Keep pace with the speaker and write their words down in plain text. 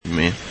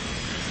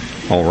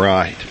All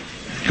right.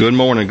 Good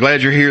morning.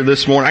 Glad you're here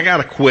this morning. I got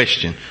a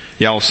question.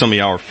 Some of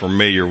y'all are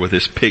familiar with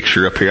this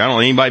picture up here. I don't know,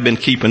 anybody been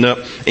keeping up?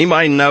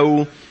 Anybody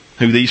know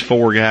who these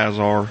four guys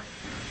are?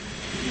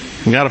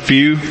 We got a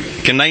few.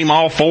 Can name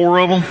all four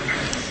of them?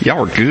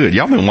 Y'all are good.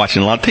 Y'all been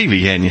watching a lot of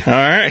TV, haven't you? All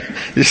right.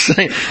 Just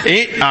saying.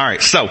 All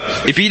right. So,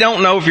 if you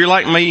don't know, if you're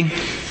like me,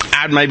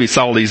 I'd maybe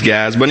saw these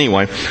guys, but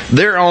anyway,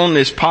 they're on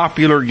this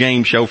popular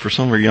game show. For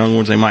some of our young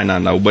ones, they might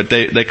not know, but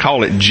they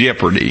call it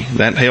Jeopardy.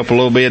 That help a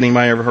little bit?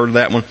 Anybody ever heard of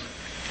that one?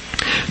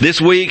 This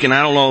week, and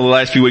I don't know, the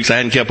last few weeks I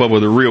hadn't kept up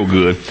with it real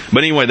good. But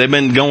anyway, they've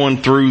been going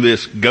through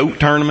this GOAT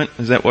tournament.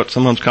 Is that what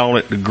someone's called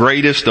it? The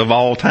greatest of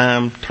all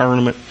time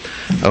tournament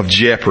of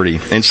Jeopardy.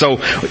 And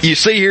so, you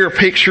see here a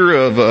picture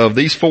of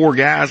these four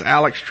guys.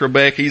 Alex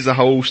Trebek, he's the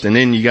host, and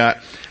then you got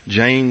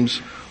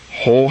James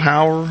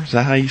Holhauer. Is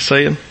that how you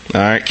say it?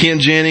 Alright. Ken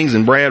Jennings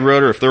and Brad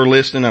Rutter, if they're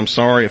listening, I'm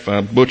sorry if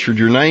I butchered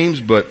your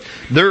names, but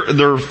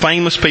they're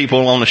famous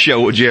people on the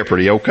show at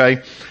Jeopardy,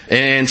 okay?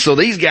 And so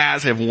these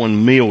guys have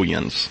won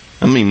millions.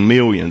 I mean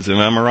millions, am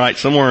I right?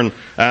 Somewhere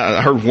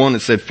I heard one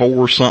that said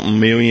 4-something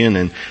million,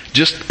 and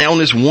just on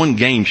this one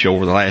game show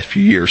over the last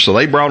few years. So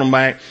they brought them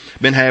back,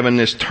 been having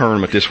this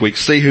tournament this week,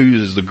 see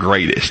who is the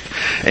greatest.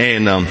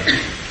 And,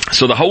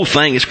 so the whole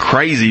thing is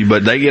crazy,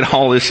 but they get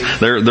all this,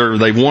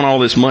 they've won all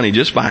this money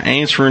just by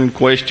answering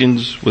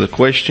questions with a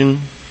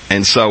question.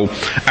 And so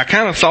I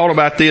kind of thought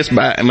about this,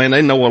 but I mean,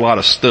 they know a lot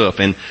of stuff,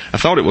 and I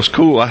thought it was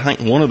cool. I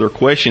think one of their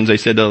questions they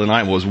said the other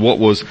night was, what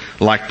was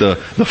like the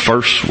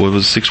first,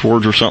 6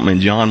 words or something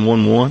in John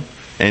 1:1?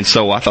 And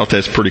so I thought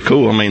that's pretty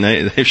cool. I mean,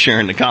 they're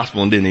sharing the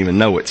gospel and didn't even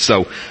know it.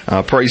 So,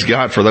 praise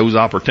God for those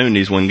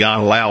opportunities when God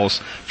allows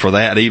for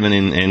that, even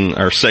in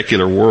our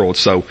secular world.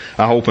 So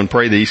I hope and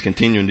pray that He's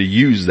continuing to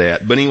use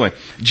that. But anyway,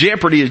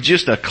 Jeopardy is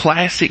just a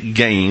classic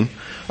game,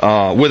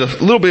 with a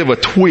little bit of a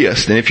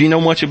twist. And if you know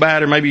much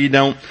about it, or maybe you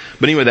don't.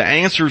 But anyway, the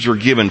answers are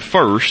given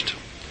first,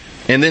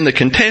 and then the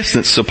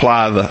contestants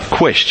supply the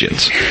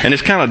questions. And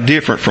it's kind of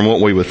different from what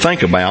we would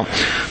think about.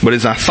 But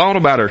as I thought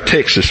about our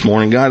text this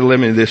morning, God led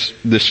me to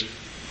this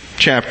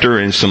chapter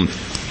and some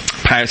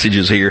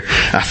passages here.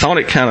 I thought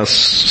it kind of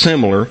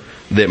similar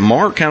that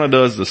Mark kind of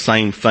does the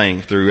same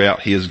thing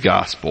throughout his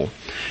gospel.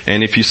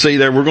 And if you see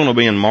there, we're going to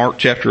be in Mark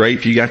chapter 8.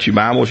 If you got your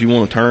Bibles, you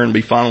want to turn,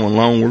 be following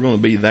along, we're going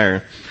to be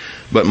there.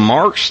 But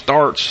Mark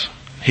starts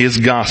his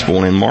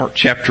gospel in Mark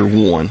chapter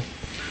 1,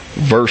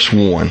 verse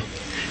 1.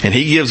 And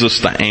he gives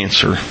us the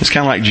answer. It's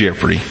kind of like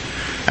Jeopardy.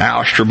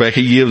 Alex Trebek,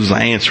 he gives the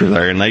answer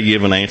there, and they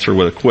give an answer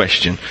with a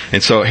question.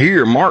 And so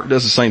here, Mark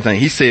does the same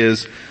thing. He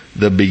says,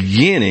 the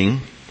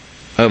beginning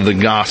of the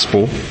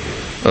gospel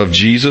of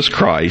Jesus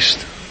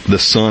Christ, the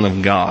Son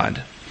of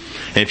God.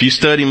 And if you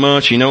study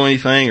much, you know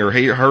anything, or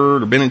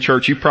heard, or been in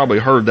church, you've probably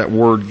heard that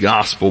word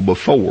gospel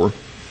before.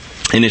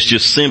 And it's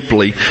just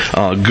simply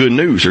good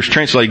news. There's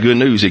translated good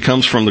news. It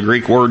comes from the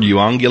Greek word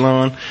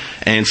euangelion.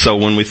 And so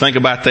when we think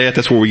about that,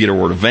 that's where we get our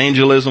word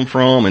evangelism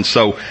from. And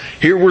so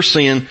here we're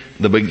seeing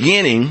the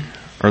beginning,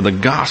 or the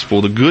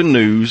gospel, the good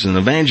news and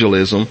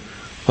evangelism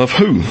of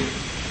who?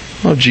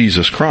 Of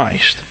Jesus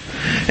Christ.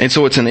 And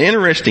so it's an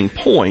interesting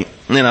point.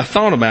 And I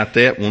thought about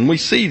that when we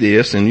see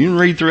this, and you can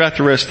read throughout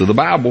the rest of the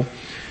Bible.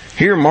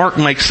 Here Mark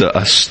makes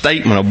a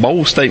statement, a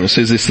bold statement,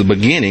 says it's the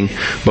beginning,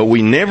 but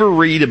we never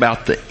read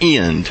about the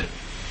end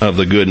of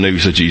the good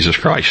news of Jesus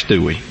Christ,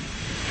 do we?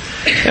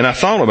 And I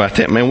thought about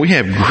that, man, we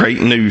have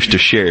great news to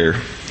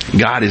share.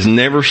 God has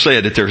never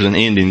said that there's an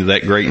ending to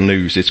that great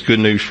news. It's good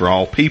news for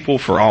all people,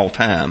 for all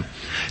time.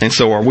 And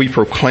so are we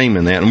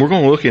proclaiming that? And we're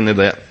going to look into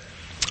that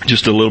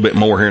just a little bit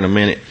more here in a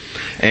minute.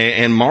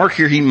 And Mark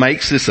here, he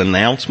makes this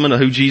announcement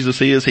of who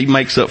Jesus is. He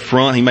makes up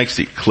front, he makes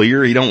it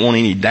clear. He don't want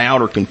any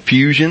doubt or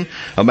confusion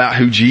about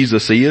who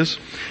Jesus is.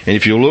 And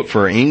if you look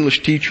for our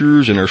English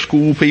teachers and our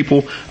school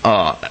people,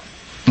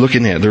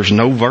 looking at it, there's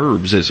no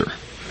verbs, is there?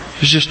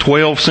 It's just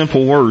 12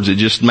 simple words. It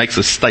just makes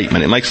a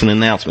statement. It makes an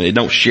announcement. It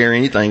don't share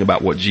anything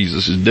about what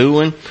Jesus is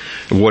doing,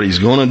 what He's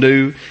going to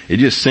do. It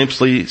just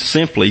simply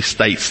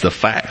states the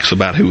facts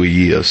about who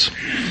He is.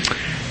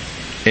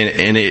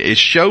 And it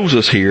shows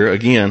us here,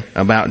 again,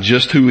 about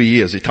just who He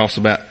is. It talks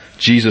about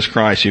Jesus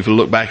Christ. If you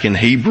look back in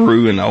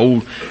Hebrew in the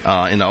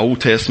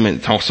Old Testament,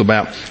 it talks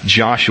about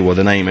Joshua,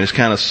 the name, and it's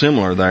kind of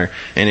similar there.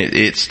 And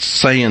it's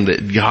saying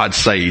that God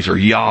saves, or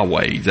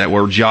Yahweh, that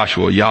word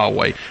Joshua,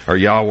 Yahweh, or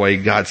Yahweh,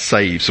 God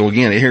saves. So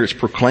again, here it's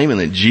proclaiming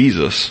that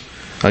Jesus,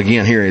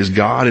 again, here is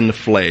God in the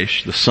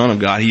flesh, the Son of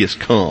God. He has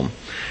come.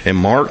 And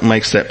Mark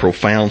makes that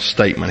profound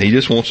statement. He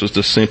just wants us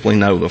to simply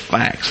know the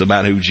facts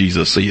about who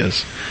Jesus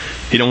is.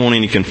 He don't want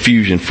any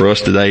confusion for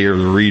us today, or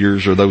the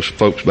readers, or those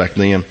folks back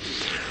then.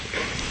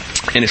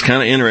 And it's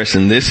kind of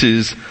interesting. This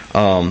is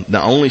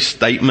the only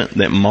statement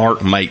that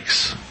Mark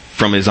makes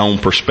from his own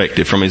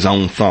perspective, from his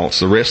own thoughts.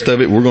 The rest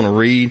of it we're going to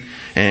read,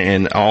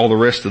 and all the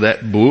rest of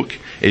that book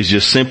is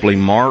just simply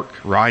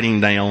Mark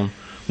writing down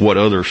what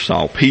others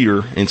saw,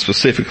 Peter and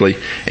specifically,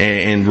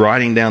 and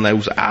writing down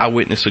those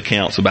eyewitness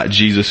accounts about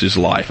Jesus'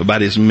 life,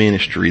 about His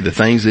ministry, the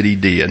things that He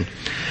did.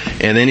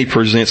 And then he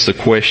presents the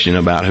question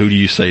about who do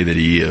you say that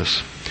He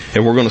is?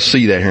 And we're going to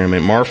see that here in a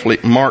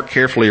minute. Mark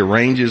carefully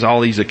arranges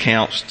all these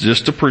accounts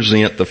just to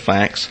present the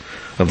facts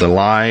of the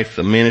life,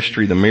 the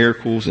ministry, the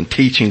miracles, and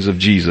teachings of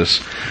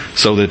Jesus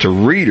so that the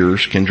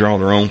readers can draw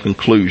their own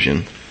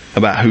conclusion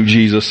about who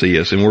Jesus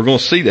is. And we're going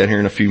to see that here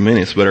in a few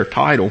minutes. But our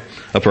title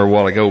up there a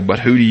while ago, But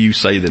Who Do You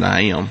Say That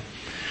I Am?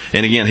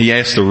 And again, he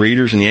asked the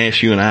readers and he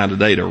asked you and I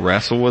today to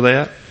wrestle with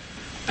that.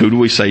 Who do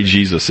we say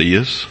Jesus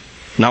is?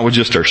 Not with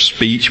just our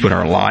speech, but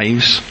our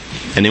lives.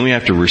 And then we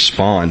have to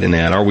respond in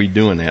that. Are we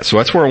doing that? So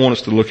that's where I want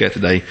us to look at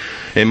today.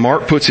 And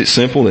Mark puts it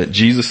simple that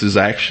Jesus'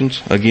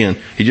 actions, again,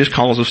 he just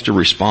calls us to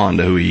respond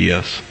to who he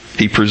is.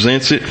 He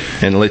presents it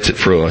and lets it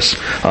for us.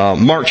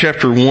 Mark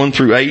chapter 1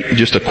 through 8,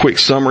 just a quick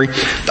summary.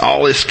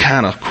 All this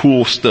kind of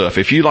cool stuff.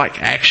 If you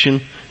like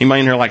action,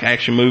 anybody in here like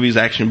action movies,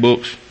 action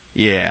books?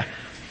 Yeah.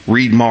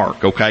 Read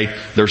Mark, okay?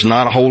 There's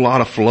not a whole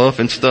lot of fluff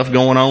and stuff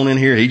going on in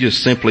here. He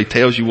just simply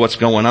tells you what's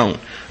going on,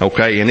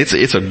 okay? And it's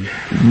a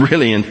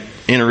really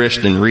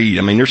interesting read.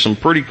 I mean, there's some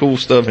pretty cool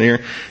stuff in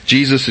here.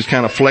 Jesus is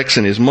kind of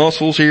flexing his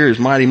muscles here, his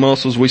mighty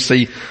muscles. We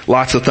see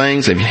lots of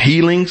things and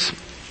healings.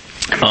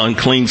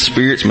 Unclean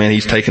spirits, man,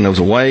 he's taking those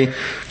away.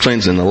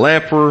 Cleansing the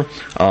leper,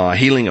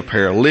 healing a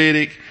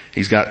paralytic.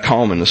 He's got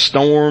calming the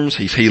storms.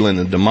 He's healing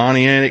the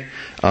demoniac,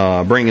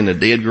 bringing the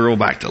dead girl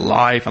back to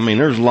life. I mean,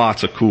 there's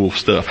lots of cool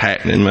stuff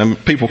happening. I mean,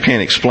 people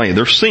can't explain it.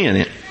 They're seeing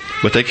it,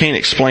 but they can't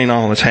explain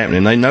all that's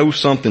happening. They know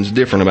something's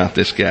different about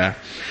this guy.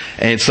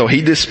 And so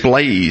he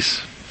displays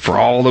for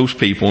all those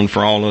people and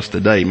for all of us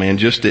today, man,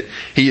 just that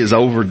he is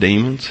over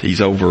demons,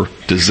 he's over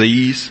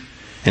disease,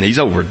 and he's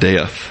over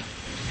death.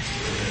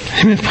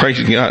 Amen. Praise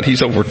God,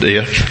 he's over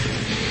death.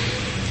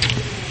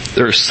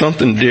 There's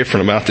something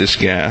different about this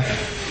guy.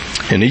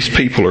 And these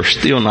people are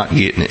still not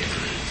getting it.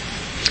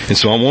 And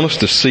so I want us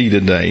to see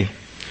today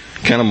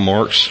kind of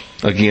Mark's,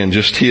 again,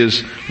 just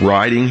his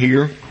writing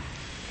here.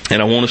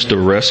 And I want us to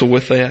wrestle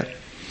with that.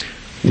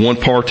 One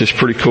part that's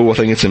pretty cool, I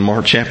think it's in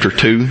Mark chapter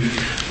 2.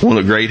 One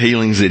of the great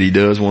healings that he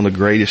does, one of the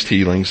greatest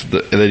healings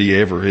that he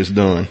ever has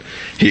done.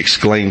 He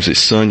exclaims that,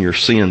 son, your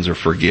sins are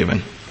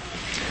forgiven.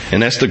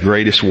 And that's the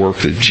greatest work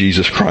that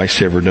Jesus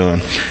Christ ever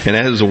done. And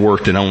that is a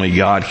work that only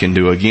God can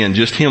do. Again,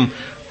 just him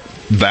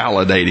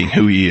validating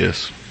who he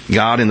is.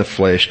 God in the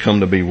flesh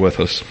come to be with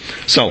us.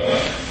 So,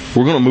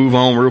 we're going to move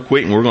on real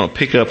quick and we're going to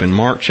pick up in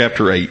Mark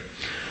chapter 8,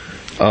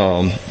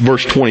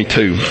 verse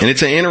 22. And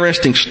it's an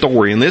interesting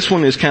story, and this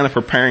one is kind of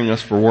preparing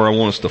us for where I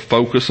want us to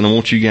focus, and I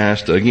want you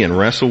guys to, again,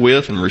 wrestle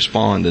with and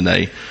respond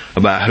today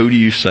about who do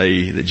you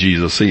say that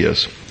Jesus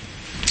is.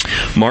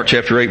 Mark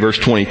chapter 8 verse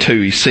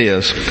 22, he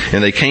says,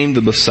 and they came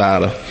to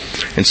Bethsaida,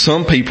 and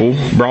some people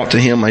brought to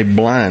him a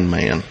blind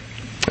man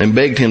and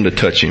begged him to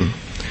touch him.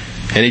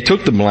 And he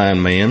took the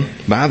blind man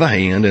by the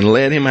hand and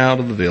led him out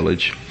of the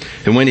village.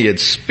 And when he had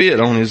spit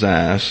on his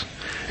eyes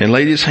and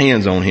laid his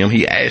hands on him,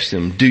 he asked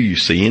him, do you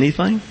see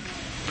anything?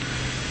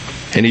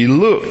 And he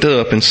looked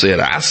up and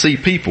said, I see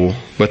people,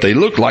 but they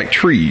look like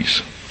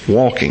trees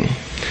walking.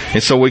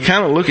 And so we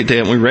kind of look at that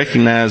and we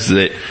recognize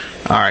that,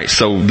 alright,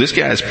 so this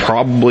guy's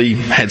probably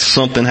had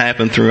something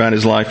happen throughout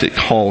his life that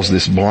caused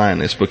this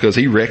blindness, because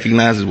he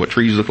recognizes what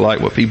trees look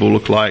like, what people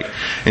look like.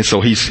 And so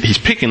he's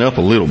picking up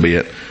a little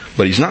bit,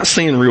 but he's not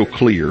seeing real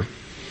clear.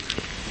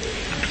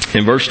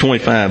 In verse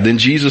 25, then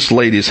Jesus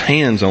laid his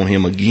hands on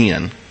him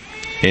again,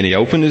 and he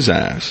opened his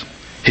eyes.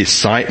 His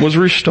sight was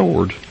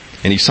restored,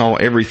 and he saw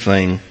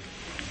everything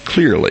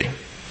clearly.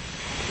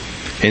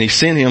 And he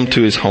sent him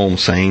to his home,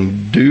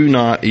 saying, do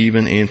not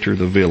even enter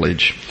the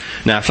village.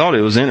 Now, I thought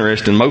it was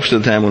interesting. Most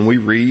of the time when we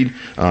read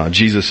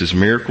Jesus'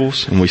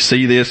 miracles, and we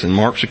see this in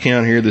Mark's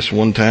account here this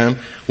one time,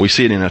 we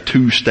see it in a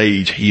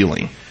 2-stage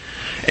healing.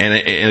 And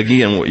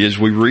again, as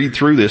we read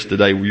through this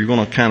today, you're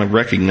going to kind of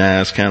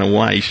recognize kind of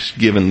why he's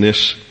given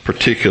this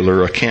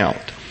particular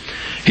account.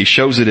 He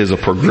shows it as a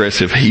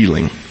progressive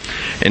healing.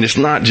 And it's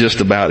not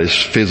just about his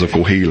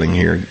physical healing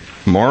here.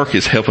 Mark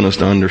is helping us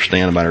to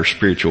understand about our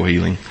spiritual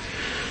healing.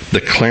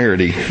 The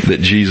clarity that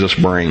Jesus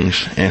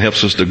brings and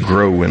helps us to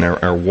grow in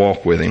our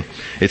walk with him.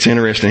 It's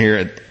interesting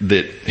here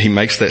that he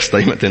makes that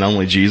statement that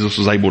only Jesus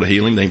was able to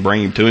heal him. They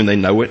bring him to him, they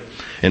know it,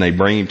 and they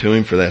bring him to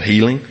him for that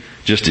healing.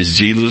 Just as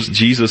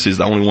Jesus is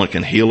the only one that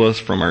can heal us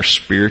from our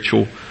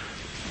spiritual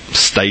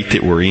state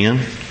that we're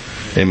in.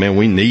 And man,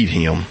 we need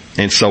him.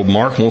 And so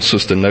Mark wants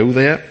us to know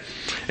that.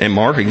 And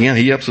Mark, again,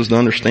 he helps us to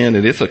understand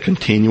that it's a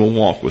continual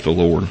walk with the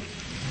Lord.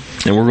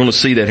 And we're going to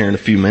see that here in a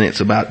few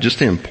minutes about just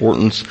the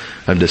importance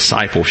of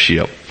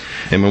discipleship.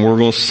 And when we're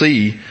going to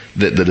see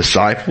that the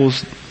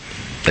disciples,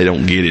 they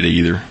don't get it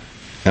either.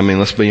 I mean,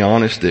 let's be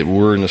honest, that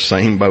we're in the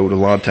same boat a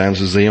lot of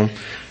times as them.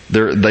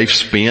 They've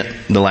spent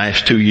the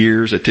last 2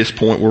 years. At this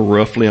point, we're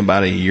roughly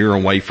about a year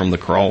away from the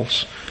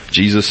cross.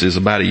 Jesus is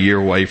about a year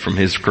away from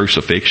his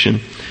crucifixion.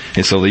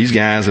 And so these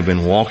guys have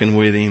been walking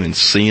with him and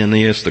seeing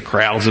this. The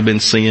crowds have been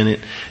seeing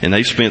it. And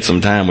they've spent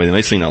some time with him.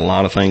 They've seen a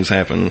lot of things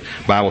happen. The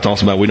Bible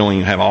talks about we don't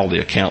even have all the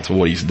accounts of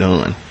what he's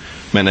done.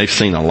 Man, they've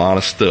seen a lot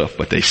of stuff,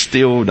 but they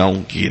still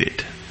don't get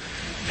it.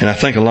 And I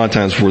think a lot of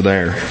times we're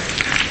there.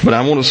 But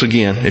I want us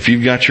again, if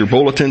you've got your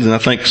bulletins, and I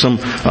think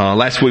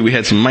last week we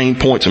had some main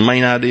points and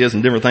main ideas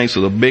and different things.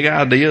 So the big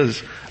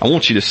ideas I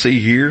want you to see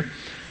here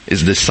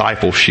is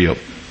discipleship.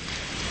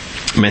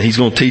 Man, he's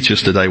going to teach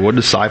us today what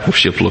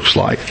discipleship looks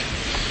like.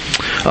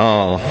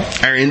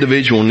 Our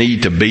individual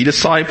need to be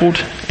discipled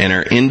and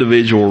our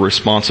individual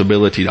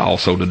responsibility to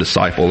also to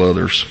disciple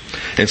others.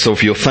 And so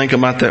if you'll think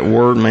about that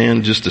word,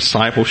 man, just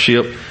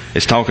discipleship,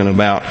 it's talking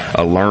about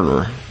a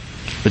learner.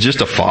 It's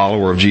just a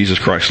follower of Jesus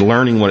Christ,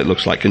 learning what it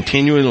looks like,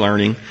 continually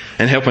learning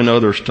and helping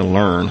others to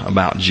learn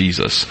about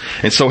Jesus.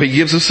 And so he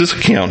gives us this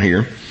account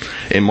here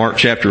in Mark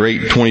chapter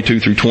 8, 22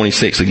 through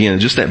 26. Again,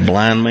 just that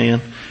blind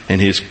man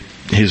and his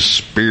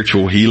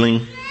spiritual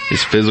healing,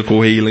 his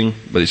physical healing,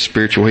 but his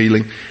spiritual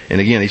healing. And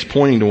again, he's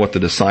pointing to what the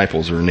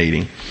disciples are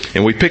needing.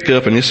 And we pick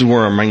up, and this is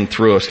where our main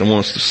thrust I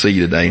want us to see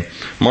today.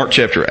 Mark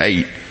chapter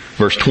 8,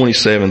 verse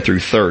 27 through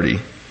 30.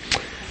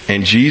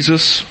 And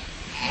Jesus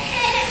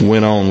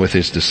went on with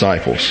his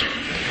disciples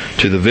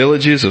to the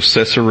villages of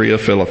Caesarea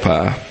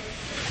Philippi.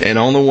 And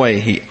on the way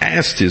he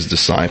asked his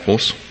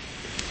disciples,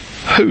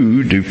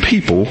 "Who do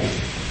people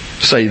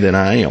say that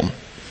I am?"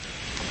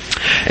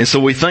 And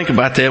so we think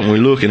about that when we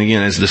look, and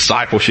again, as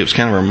discipleship's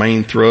kind of our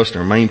main thrust,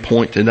 our main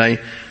point today.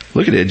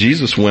 Look at that.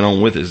 Jesus went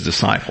on with his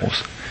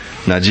disciples.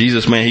 Now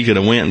Jesus, man, he could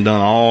have went and done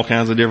all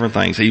kinds of different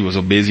things. He was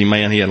a busy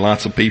man. He had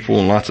lots of people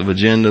and lots of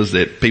agendas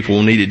that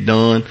people needed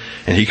done,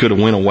 and he could have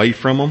went away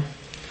from them.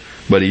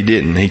 But he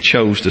didn't. He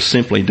chose to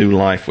simply do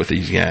life with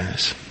these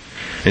guys.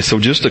 And so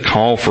just a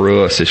call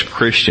for us as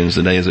Christians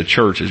today, as a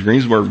church, as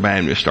Greensburg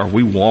Baptist, are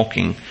we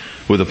walking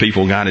with the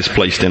people God has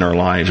placed in our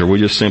lives? Or are we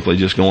just simply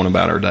just going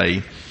about our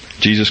day?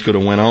 Jesus could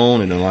have went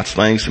on and done lots of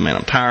things. Man,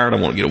 I'm tired. I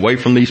want to get away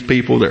from these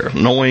people. They're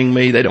annoying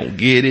me. They don't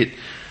get it.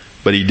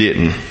 But he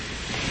didn't.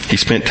 He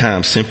spent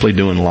time simply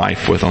doing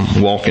life with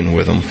them, walking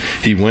with them.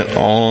 He went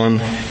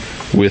on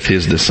with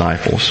his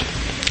disciples.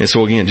 And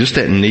so again, just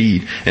that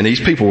need. And these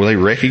people, they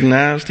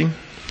recognized him.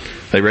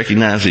 They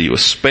recognized that he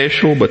was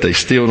special, but they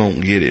still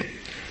don't get it.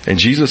 And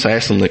Jesus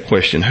asked them that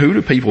question, "Who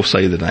do people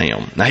say that I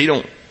am?"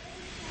 Now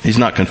he's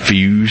not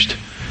confused.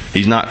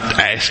 He's not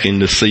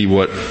asking to see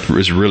what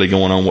is really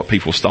going on, what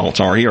people's thoughts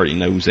are. He already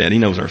knows that. He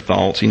knows our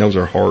thoughts. He knows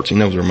our hearts. He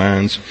knows our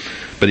minds.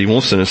 But he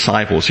wants the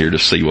disciples here to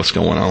see what's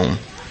going on.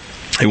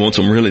 He wants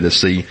them really to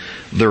see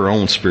their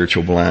own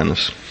spiritual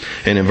blindness.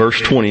 And in verse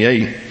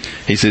 28,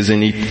 he says,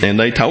 and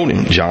they told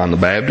him, John the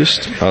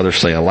Baptist, others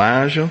say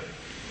Elijah,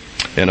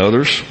 and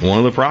others one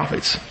of the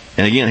prophets.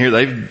 And again, here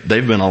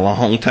they've been a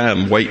long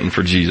time waiting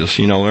for Jesus.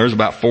 You know, there's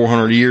about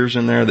 400 years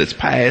in there that's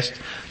passed.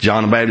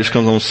 John the Baptist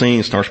comes on the scene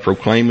and starts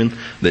proclaiming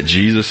that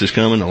Jesus is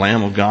coming, the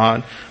Lamb of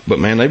God. But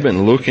man, they've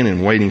been looking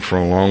and waiting for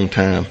a long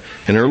time.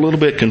 And they're a little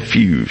bit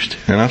confused.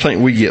 And I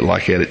think we get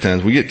like that at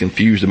times. We get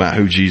confused about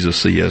who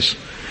Jesus is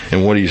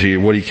and what he's here,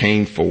 what he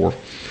came for.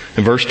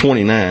 In verse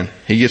 29,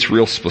 he gets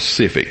real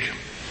specific.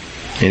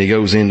 And he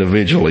goes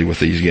individually with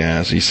these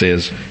guys.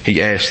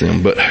 He asks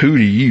them, "But who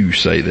do you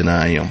say that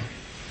I am?"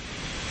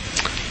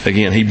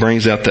 Again, he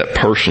brings out that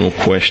personal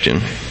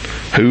question.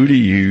 Who do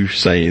you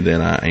say that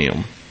I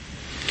am?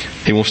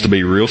 He wants to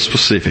be real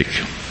specific.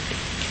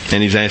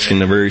 And he's asking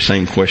the very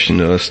same question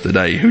to us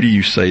today. Who do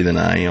you say that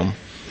I am?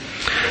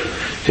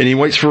 And he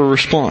waits for a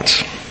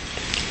response.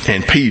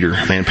 And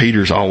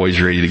Peter's always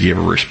ready to give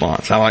a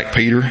response. I like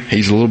Peter.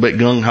 He's a little bit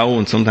gung-ho,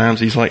 and sometimes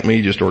he's like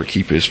me, just ought to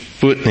keep his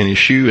foot in his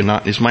shoe and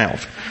not in his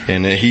mouth.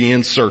 And he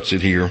inserts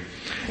it here.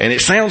 And it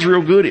sounds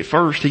real good at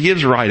first. He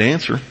gives the right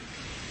answer.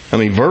 I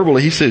mean,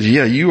 verbally, he says,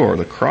 "Yeah, you are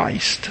the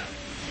Christ."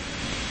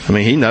 I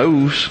mean, he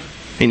knows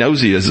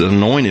he is the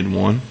anointed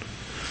one.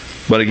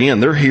 But again,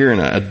 they're here in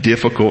a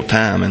difficult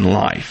time in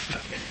life.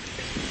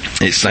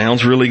 It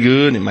sounds really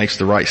good. It makes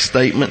the right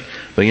statement.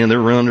 But again,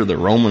 they're under the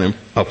Roman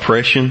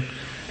oppression.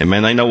 And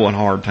man, they know what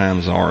hard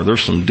times are.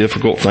 There's some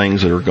difficult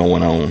things that are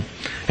going on.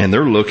 And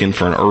they're looking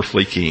for an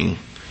earthly king.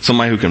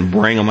 Somebody who can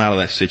bring them out of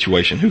that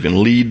situation, who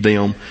can lead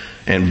them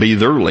and be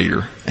their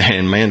leader.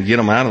 And man, get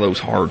them out of those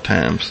hard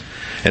times.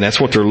 And that's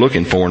what they're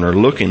looking for. And they're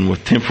looking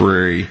with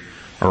temporary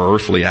or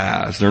earthly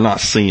eyes. They're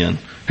not seeing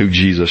who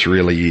Jesus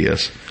really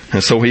is.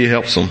 And so he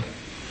helps them.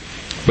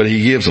 But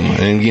he gives them.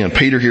 And again,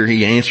 Peter here,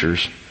 he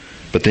answers.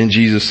 But then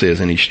Jesus says,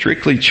 and he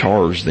strictly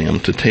charged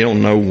them to tell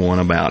no one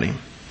about him.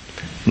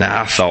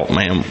 Now I thought,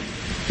 man,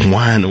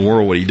 why in the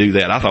world would he do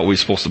that? I thought we were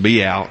supposed to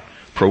be out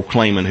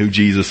proclaiming who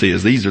Jesus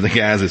is. These are the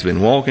guys that's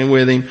been walking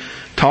with him,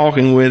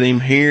 talking with him,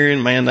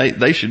 hearing. Man,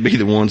 they should be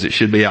the ones that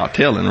should be out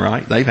telling,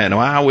 right? They've had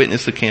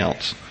eyewitness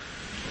accounts.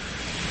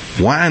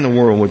 Why in the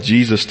world would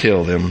Jesus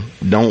tell them,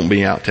 don't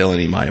be out telling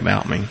anybody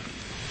about me?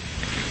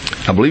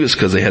 I believe it's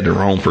because they had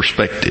their own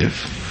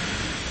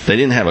perspective. They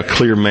didn't have a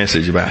clear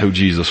message about who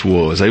Jesus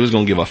was. They was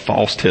going to give a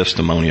false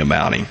testimony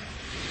about him.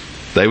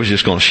 They was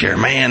just going to share,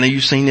 man, have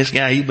you seen this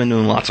guy? He's been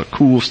doing lots of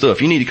cool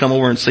stuff. You need to come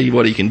over and see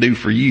what he can do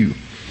for you.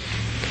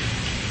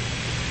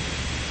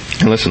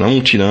 And listen, I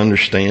want you to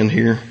understand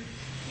here.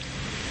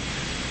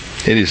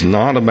 It is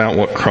not about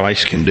what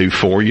Christ can do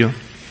for you.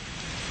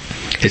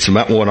 It's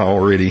about what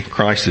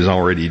Christ has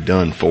already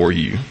done for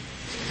you.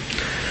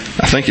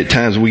 I think at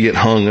times we get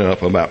hung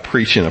up about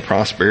preaching a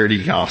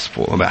prosperity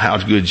gospel, about how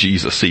good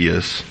Jesus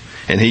is.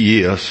 And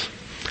He is.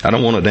 I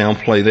don't want to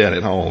downplay that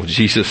at all.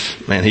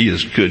 Jesus, man, He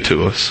is good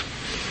to us.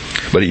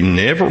 But He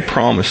never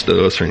promised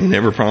us, or He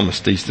never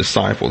promised these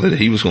disciples that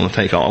He was going to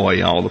take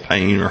away all the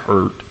pain or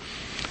hurt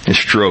and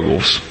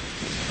struggles.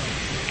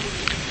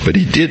 But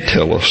He did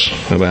tell us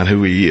about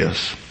who He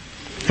is.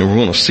 And we're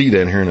going to see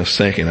that here in a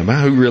second,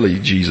 about who really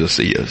Jesus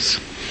is.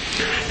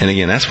 And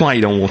again, that's why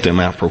He don't want them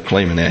out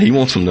proclaiming that. He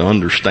wants them to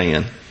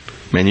understand.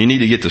 Man, you need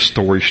to get the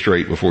story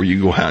straight before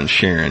you go out and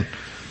sharing.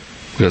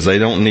 Because they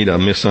don't need a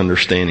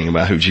misunderstanding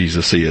about who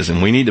Jesus is.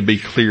 And we need to be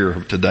clear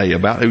today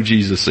about who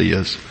Jesus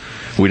is.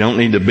 We don't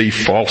need to be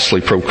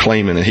falsely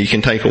proclaiming that He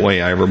can take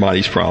away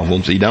everybody's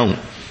problems. He don't.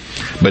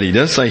 But He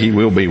does say He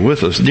will be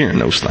with us during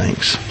those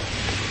things.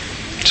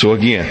 So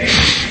again,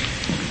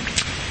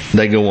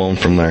 they go on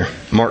from there.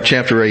 Mark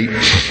chapter 8,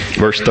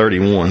 verse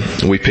 31,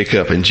 we pick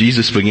up, and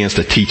Jesus begins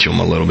to teach them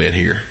a little bit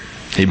here.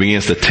 He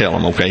begins to tell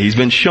them, okay, He's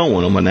been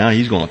showing them, but now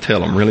He's going to tell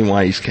them really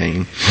why He's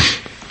came.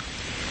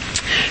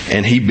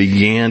 And He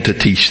began to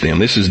teach them.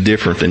 This is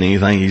different than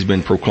anything He's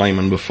been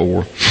proclaiming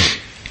before.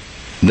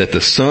 That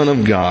the Son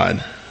of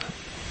God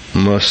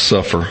must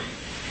suffer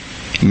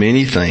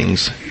many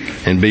things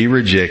and be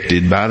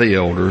rejected by the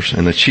elders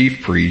and the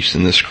chief priests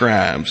and the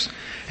scribes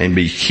and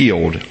be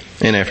killed.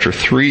 And after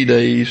 3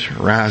 days,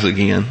 rise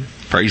again.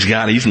 Praise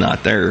God, He's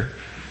not there.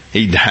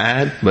 He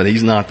died, but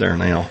He's not there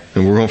now.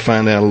 And we're going to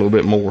find out a little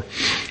bit more.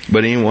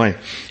 But anyway,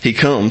 He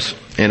comes.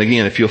 And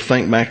again, if you'll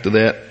think back to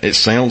that, it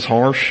sounds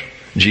harsh.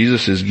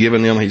 Jesus is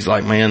giving them, He's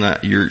like, man,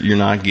 you're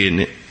not getting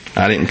it.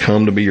 I didn't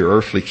come to be your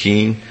earthly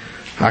king.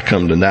 I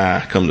come to die.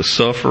 I come to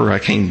suffer. I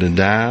came to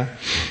die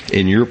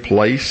in your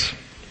place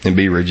and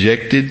be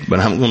rejected, but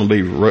I'm going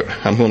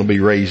to be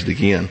raised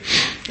again.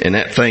 And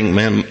that thing,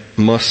 man,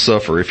 must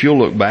suffer. If you'll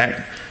look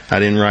back, I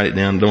didn't write it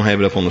down, don't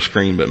have it up on the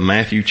screen, but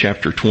Matthew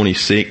chapter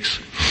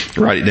 26,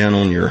 write it down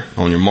on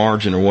your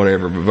margin or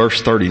whatever, but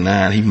verse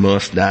 39, He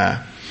must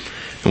die.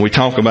 And we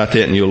talk about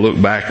that, and you'll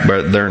look back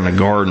there in the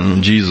garden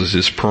when Jesus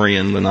is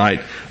praying the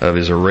night of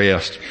His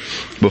arrest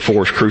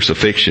before His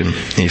crucifixion.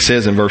 And He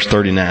says in verse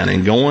 39,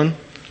 and going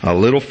a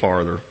little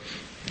farther,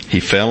 He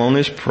fell on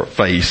His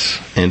face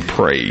and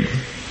prayed,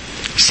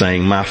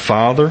 saying, my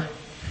Father,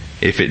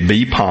 if it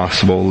be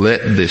possible,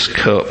 let this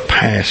cup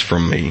pass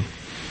from me.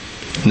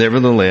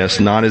 Nevertheless,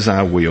 not as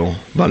I will,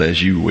 but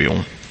as you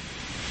will.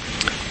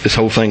 This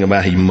whole thing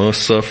about He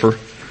must suffer,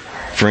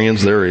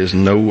 friends, there is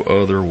no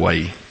other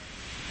way.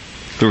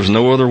 There was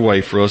no other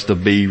way for us to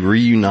be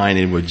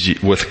reunited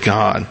with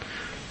God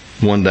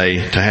one day,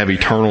 to have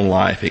eternal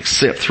life,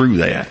 except through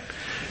that.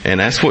 And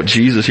that's what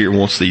Jesus here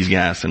wants these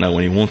guys to know,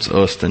 and He wants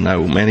us to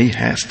know. Man, He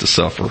has to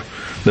suffer.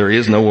 There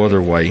is no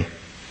other way.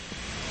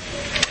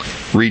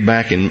 Read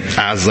back in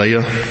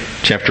Isaiah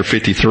chapter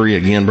 53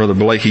 again. Brother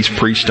Blake, he's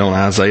preached on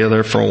Isaiah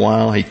there for a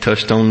while. He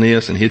touched on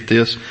this and hit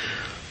this.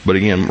 But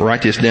again,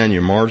 write this down in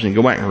your margin.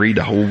 Go back and read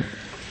the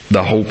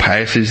whole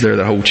passage there,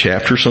 the whole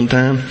chapter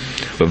sometime.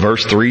 But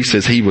verse 3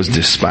 says, He was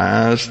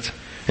despised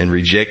and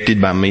rejected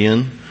by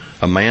men,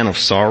 a man of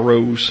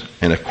sorrows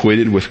and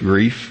acquainted with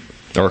grief.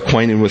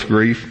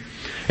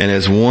 And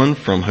as one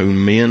from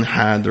whom men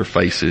hide their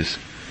faces.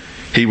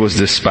 He was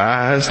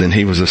despised and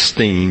He was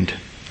esteemed,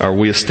 or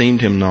we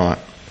esteemed Him not.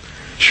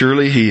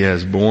 Surely He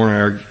has borne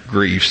our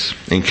griefs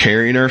and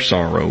carried our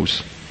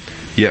sorrows.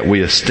 Yet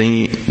we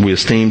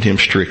esteemed Him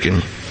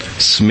stricken,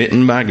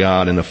 smitten by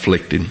God and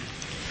afflicted.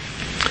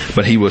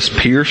 But He was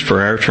pierced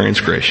for our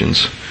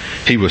transgressions.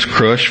 He was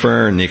crushed for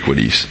our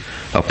iniquities.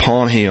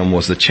 Upon Him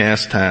was the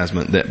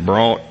chastisement that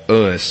brought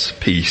us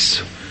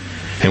peace.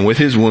 And with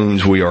His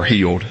wounds we are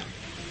healed.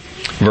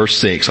 Verse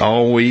 6,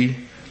 all we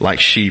like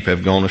sheep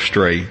have gone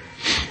astray.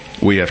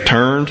 We have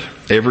turned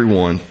every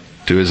one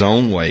to his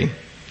own way,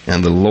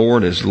 and the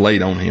Lord has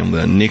laid on Him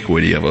the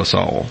iniquity of us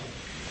all.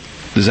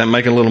 Does that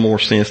make a little more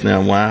sense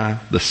now why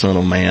the Son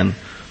of Man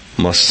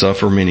must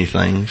suffer many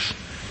things?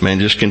 Man,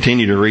 just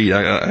continue to read.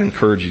 I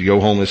encourage you to go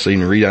home this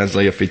evening and read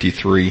Isaiah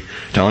 53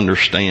 to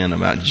understand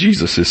about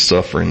Jesus'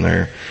 suffering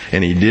there.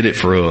 And He did it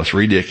for us.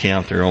 Read the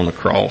account there on the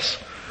cross.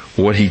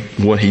 What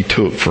he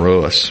took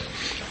for us.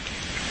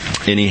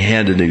 And He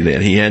had to do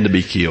that. He had to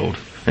be killed.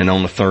 And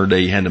on the third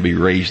day He had to be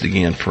raised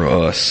again for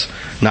us.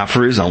 Not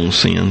for His own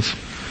sins.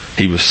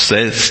 He was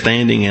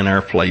standing in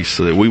our place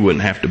so that we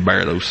wouldn't have to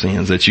bear those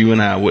sins. That you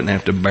and I wouldn't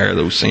have to bear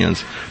those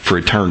sins for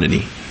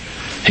eternity.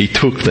 He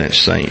took that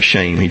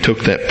shame. He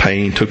took that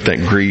pain, took that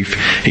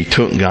grief. He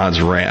took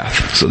God's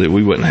wrath so that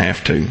we wouldn't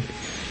have to.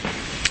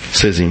 It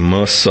says He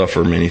must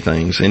suffer many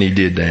things. And He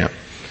did that.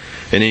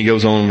 And He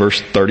goes on in verse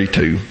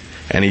 32.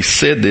 And He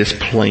said this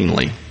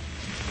plainly.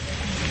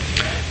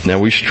 Now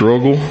we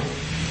struggle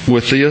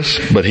with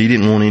this, but He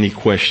didn't want any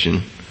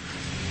question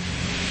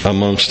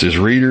amongst His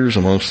readers,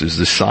 amongst His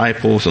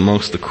disciples,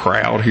 amongst the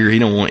crowd here. He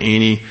don't want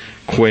any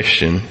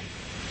question.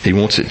 He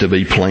wants it to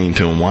be plain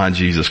to them why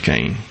Jesus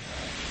came.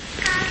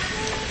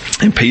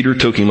 And Peter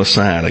took Him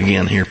aside.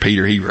 Again here,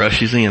 Peter, he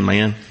rushes in,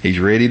 man. He's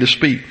ready to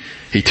speak.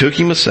 He took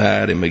Him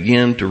aside and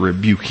began to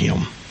rebuke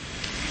Him.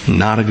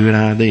 Not a good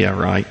idea,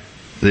 right?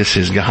 This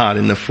is God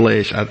in the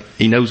flesh.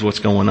 He knows what's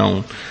going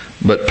on.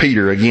 But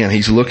Peter, again,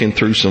 he's looking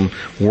through some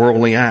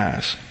worldly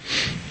eyes.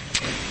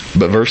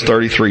 But verse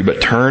 33,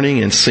 but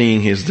turning and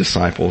seeing his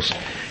disciples,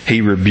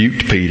 he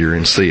rebuked Peter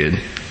and said,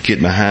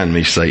 "Get behind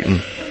me, Satan,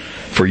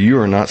 for you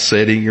are not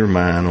setting your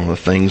mind on the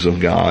things of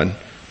God,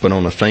 but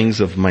on the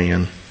things of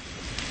man."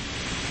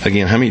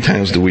 Again, how many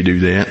times do we do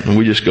that? And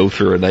we just go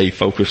through a day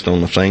focused on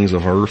the things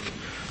of earth.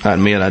 I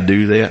admit I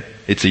do that.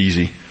 It's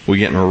easy. We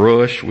get in a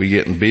rush. We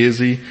getting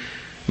busy.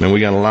 Man, we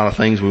got a lot of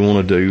things we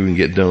want to do and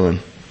get done.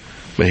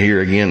 But here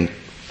again,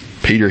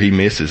 Peter, he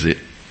misses it.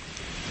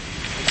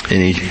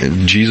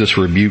 And Jesus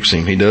rebukes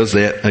him. He does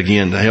that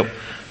again to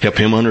help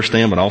him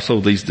understand, but also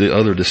the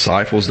other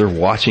disciples, they're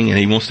watching and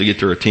he wants to get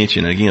their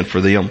attention again for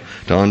them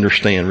to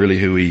understand really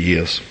who he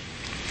is.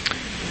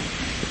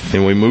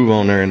 And we move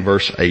on there in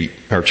verse 8,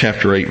 or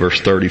chapter 8, verse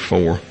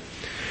 34.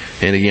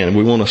 And again,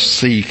 we want to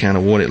see kind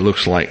of what it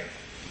looks like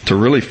to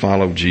really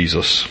follow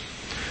Jesus,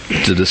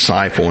 to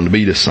disciple and to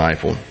be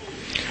discipled.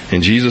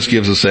 And Jesus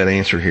gives us that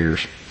answer here.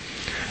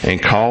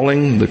 And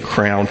calling the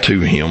crowd to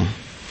him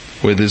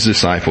with his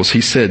disciples,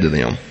 he said to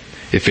them,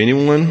 "If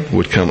anyone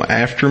would come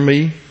after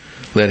me,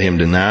 let him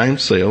deny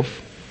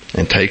himself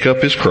and take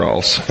up his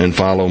cross and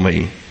follow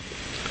me.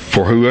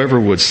 For whoever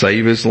would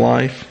save his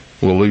life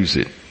will lose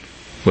it.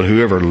 But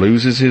whoever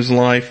loses his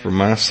life for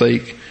my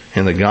sake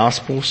and the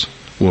gospel's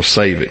will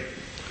save it.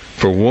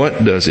 For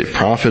what does it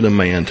profit a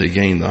man to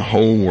gain the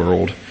whole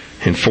world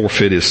and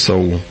forfeit his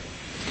soul?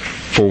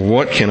 For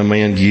what can a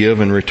man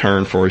give in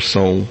return for his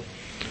soul?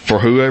 For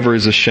whoever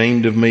is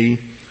ashamed of me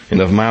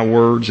and of my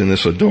words in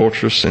this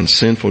adulterous and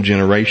sinful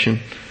generation,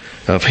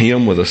 of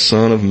him will the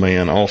Son of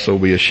Man also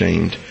be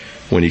ashamed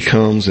when he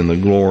comes in the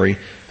glory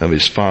of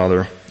his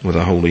Father with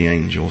the holy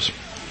angels."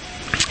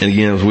 And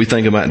again, as we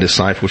think about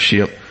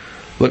discipleship,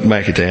 look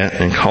back at that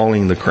and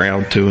calling the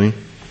crowd to him.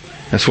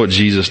 That's what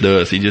Jesus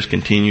does. He just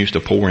continues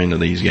to pour into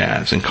these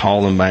guys and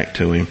call them back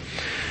to him.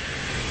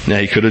 Now,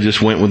 he could have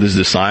just went with his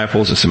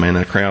disciples and said, "Man,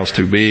 that crowd's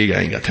too big.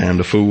 I ain't got time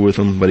to fool with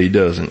them." But he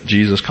doesn't.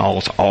 Jesus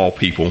calls all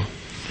people.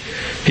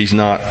 He's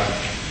not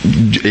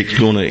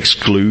going to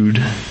exclude.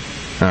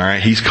 All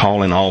right. He's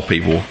calling all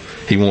people.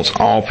 He wants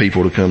all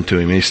people to come to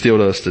him. And he still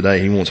does today.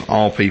 He wants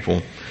all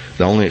people.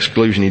 The only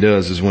exclusion he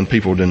does is when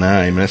people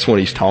deny him. And that's what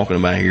he's talking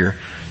about here.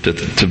 To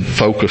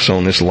focus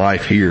on this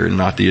life here and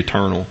not the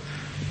eternal.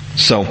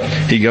 So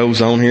he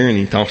goes on here and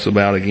he talks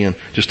about again,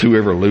 just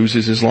whoever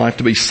loses his life,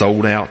 to be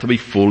sold out, to be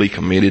fully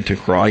committed to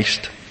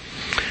Christ.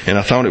 And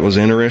I thought it was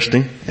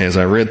interesting as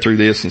I read through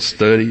this and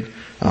studied.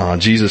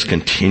 Jesus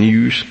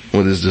continues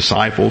with his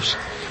disciples.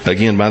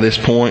 Again, by this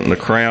point in the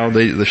crowd,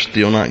 they're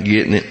still not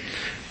getting it.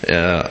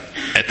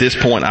 At this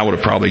point, I would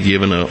have probably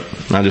given up.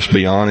 I'll just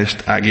be honest.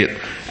 I get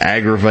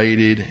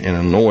aggravated and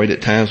annoyed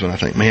at times when I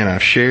think, man,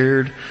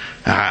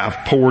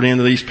 I've poured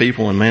into these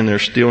people and man, they're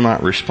still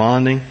not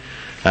responding.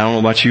 I don't know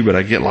about you, but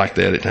I get like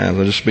that at times.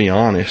 I'll just be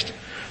honest.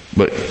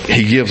 But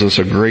he gives us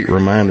a great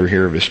reminder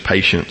here of his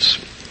patience.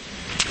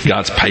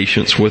 God's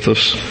patience with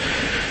us.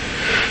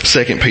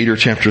 2 Peter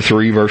chapter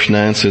 3 verse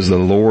 9 says, "The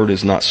Lord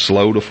is not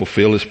slow to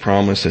fulfill his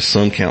promise, as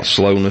some count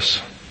slowness,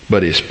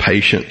 but is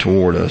patient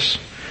toward us,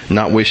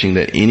 not wishing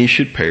that any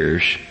should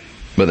perish,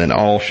 but that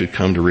all should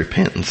come to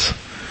repentance."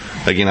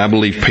 Again, I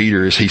believe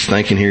Peter, as he's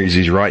thinking here, as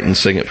he's writing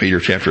 2 Peter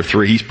chapter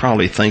 3, he's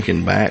probably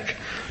thinking back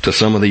to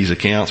some of these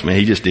accounts. Man,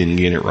 he just didn't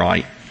get it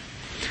right.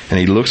 And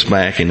he looks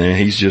back and then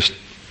he's just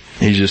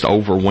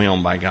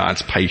overwhelmed by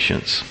God's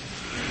patience.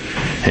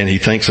 And he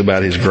thinks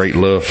about his great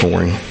love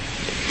for him.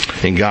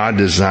 And God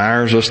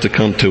desires us to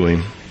come to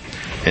him.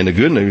 And the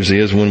good news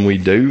is when we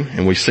do,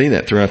 and we see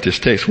that throughout this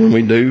text, when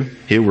we do,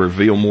 he'll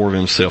reveal more of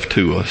himself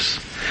to us.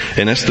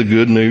 And that's the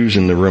good news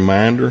and the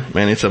reminder.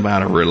 Man, it's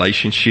about a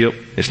relationship.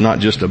 It's not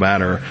just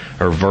about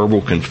our verbal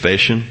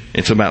confession.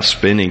 It's about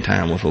spending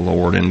time with the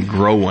Lord and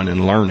growing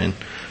and learning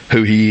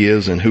who he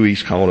is and who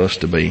he's called us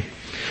to be.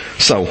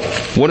 So,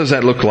 what does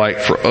that look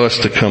like for us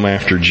to come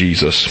after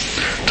Jesus,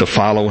 to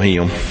follow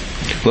him?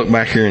 Look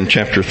back here in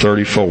chapter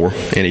 34,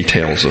 and he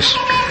tells us.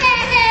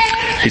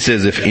 He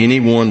says, "If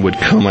anyone would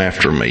come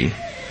after me,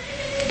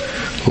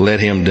 let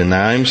him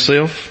deny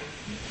himself,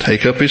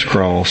 take up his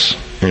cross,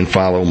 and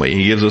follow me."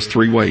 He gives us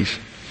three ways.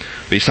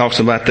 He talks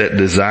about that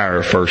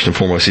desire first and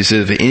foremost. He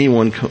says, "If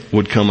anyone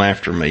would come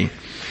after me."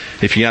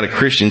 If you got a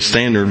Christian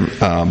Standard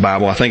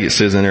Bible, I think it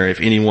says in there, "If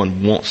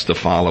anyone wants to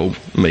follow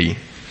me."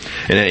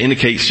 And it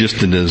indicates just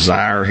the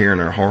desire here in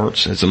our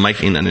hearts. It's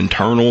making an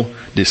internal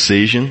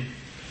decision,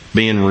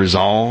 being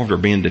resolved or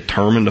being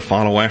determined to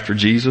follow after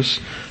Jesus.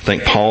 I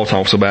think Paul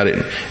talks about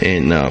it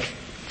in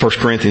 1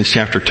 Corinthians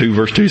chapter 2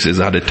 verse 2. He says,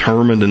 "I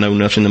determined to know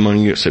nothing among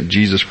you except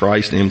Jesus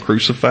Christ and him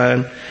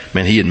crucified."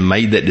 Man, he had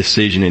made that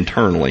decision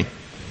internally.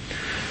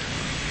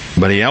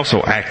 But he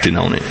also acted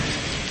on it.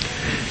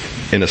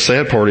 And the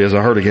sad part is,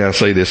 I heard a guy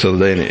say this the other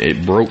day and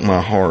it broke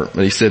my heart.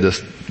 But he said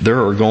this,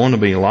 there are going to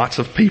be lots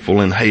of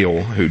people in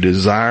hell who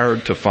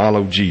desired to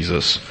follow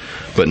Jesus,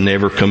 but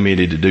never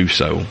committed to do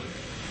so.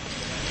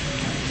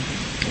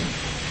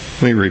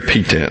 Let me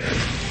repeat that.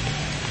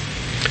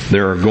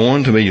 There are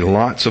going to be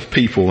lots of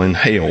people in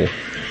hell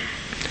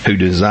who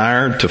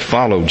desired to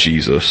follow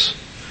Jesus,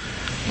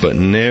 but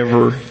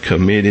never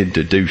committed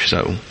to do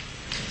so.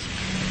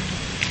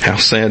 How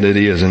sad it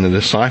is. And the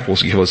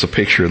disciples give us a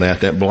picture of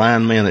that. That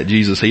blind man that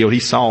Jesus healed, he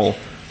saw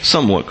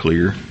somewhat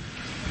clear,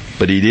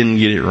 but he didn't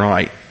get it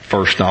right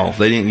first off.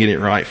 They didn't get it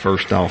right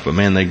first off, but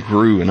man, they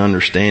grew in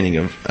understanding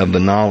of the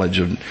knowledge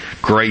of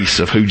grace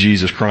of who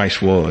Jesus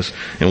Christ was.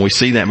 And we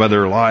see that by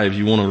their lives.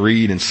 You want to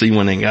read and see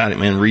when they got it,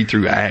 man, read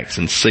through Acts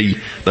and see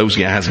those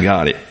guys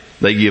got it.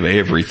 They give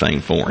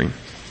everything for him.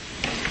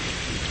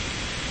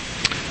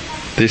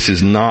 This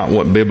is not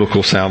what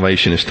biblical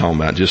salvation is talking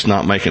about, just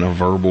not making a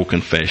verbal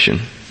confession.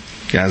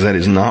 Guys, that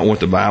is not what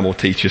the Bible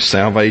teaches.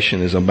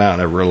 Salvation is about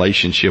a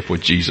relationship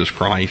with Jesus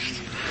Christ.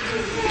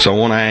 So I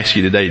want to ask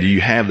you today, do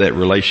you have that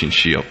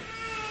relationship?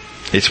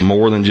 It's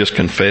more than just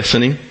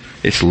confessing Him.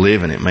 It's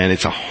living it, man.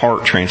 It's a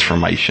heart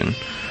transformation.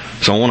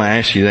 So I want to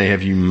ask you today,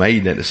 have you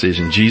made that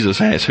decision?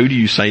 Jesus asked, who do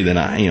you say that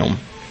I am?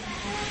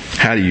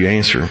 How do you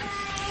answer?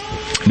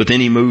 But then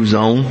He moves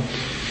on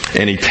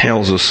and He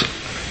tells us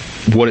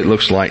what it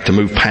looks like to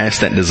move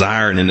past that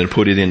desire and then to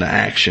put it into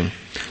action.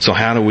 So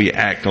how do we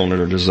act on it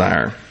or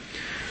desire?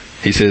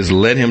 He says,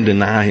 let him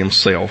deny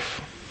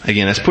himself.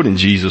 Again, that's putting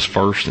Jesus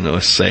first and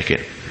us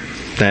second.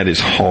 That is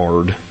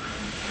hard.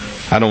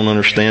 I don't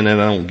understand that.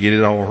 I don't get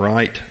it all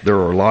right.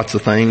 There are lots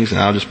of things, and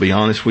I'll just be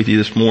honest with you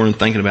this morning,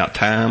 thinking about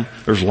time.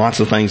 There's lots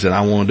of things that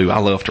I want to do. I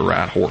love to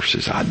ride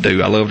horses. I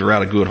do. I love to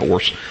ride a good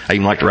horse. I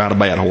even like to ride a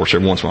bad horse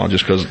every once in a while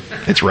just because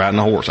it's riding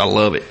a horse. I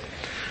love it.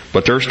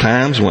 But there's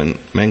times when,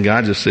 man,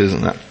 God just says,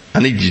 I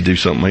need you to do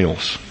something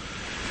else.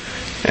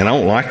 And I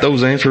don't like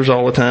those answers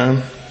all the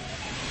time.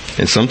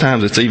 And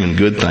sometimes it's even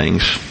good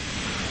things.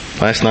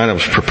 Last night I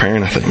was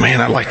preparing. I thought,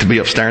 man, I'd like to be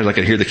upstairs. I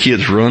could hear the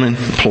kids running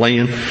and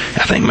playing.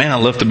 I think, man,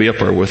 I'd love to be up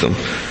there with them.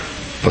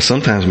 But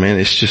sometimes, man,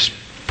 it's just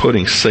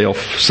putting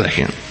self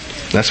second.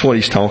 That's what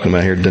he's talking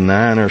about here,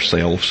 denying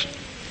ourselves.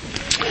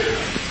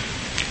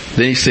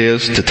 Then he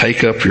says to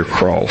take up your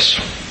cross.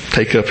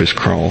 Take up his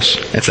cross.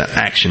 That's an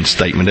action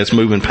statement. That's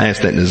moving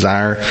past that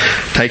desire,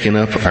 taking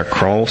up our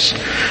cross.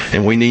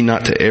 And we need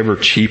not to ever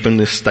cheapen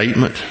this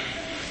statement,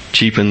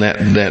 cheapen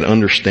that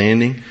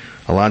understanding.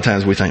 A lot of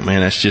times we think, man,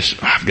 that's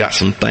just, I've got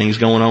some things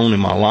going on in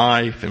my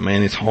life, and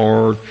man, it's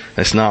hard.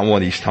 That's not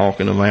what he's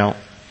talking about.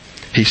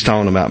 He's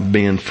talking about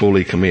being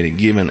fully committed,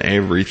 giving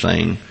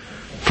everything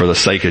for the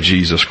sake of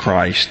Jesus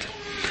Christ.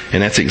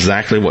 And that's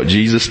exactly what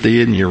Jesus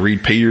did. And you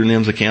read Peter and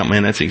them's account,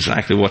 man, that's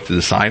exactly what the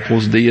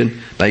disciples did.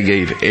 They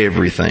gave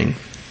everything.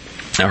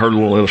 I heard a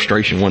little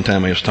illustration one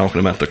time. I was talking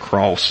about the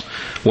cross,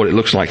 what it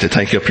looks like to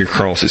take up your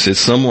cross. It says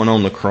someone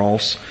on the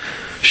cross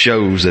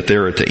shows that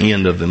they're at the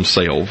end of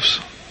themselves.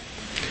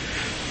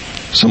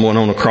 Someone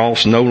on the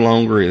cross no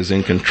longer is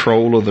in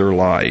control of their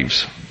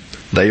lives.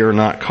 They are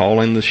not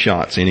calling the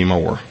shots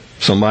anymore.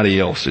 Somebody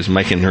else is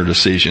making their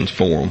decisions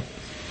for them.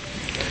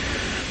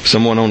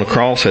 Someone on the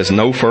cross has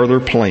no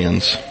further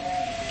plans.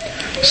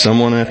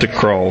 Someone at the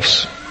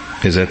cross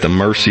is at the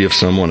mercy of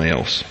someone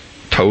else.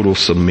 Total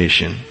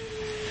submission.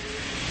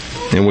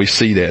 And we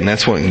see that, and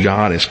that's what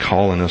God is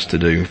calling us to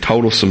do.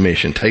 Total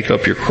submission. Take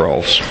up your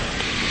cross.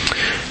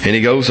 And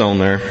he goes on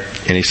there,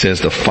 and he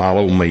says to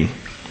follow me.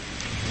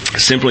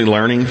 Simply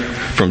learning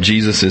from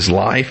Jesus'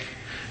 life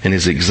and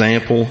his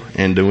example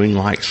and doing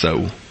like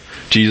so.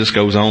 Jesus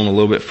goes on a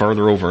little bit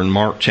further over in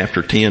Mark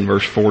chapter 10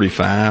 verse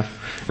 45.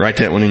 Write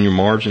that one in your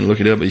margin,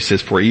 look it up. He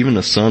says, for even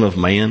the Son of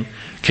Man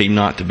came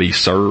not to be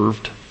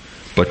served,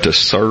 but to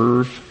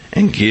serve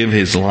and give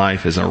his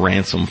life as a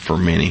ransom for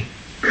many.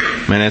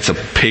 Man, that's a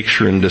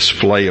picture and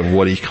display of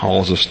what he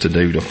calls us to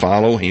do, to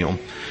follow him.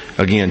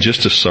 Again,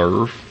 just to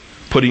serve,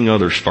 putting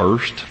others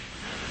first.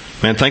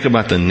 Man, think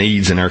about the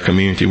needs in our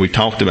community. We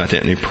talked about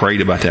that and we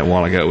prayed about that a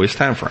while ago. It's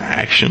time for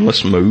action.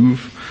 Let's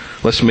move.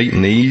 Let's meet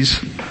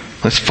needs.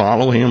 Let's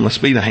follow him. Let's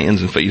be the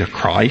hands and feet of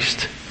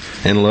Christ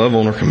and love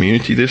on our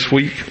community this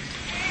week.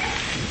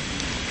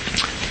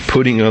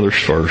 Putting others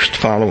first,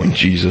 following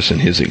Jesus and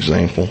his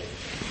example.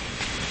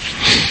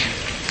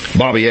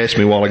 Bobby asked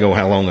me a while ago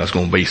how long I was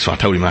going to be, so I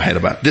told him I had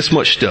about this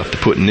much stuff to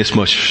put in this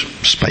much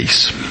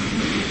space.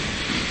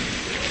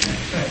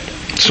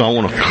 So I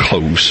want to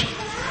close.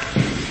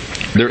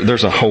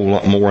 There's a whole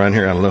lot more in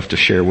here I'd love to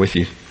share with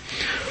you.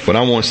 But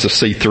I want us to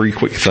see three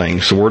quick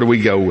things. So where do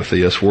we go with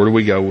this? Where do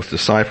we go with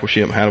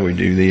discipleship? How do we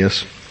do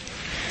this?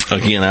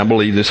 Again, I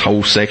believe this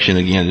whole section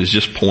again is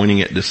just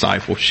pointing at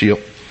discipleship.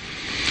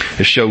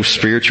 It shows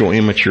spiritual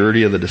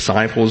immaturity of the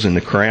disciples in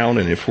the crowd.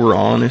 And if we're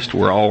honest,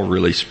 we're all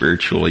really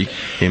spiritually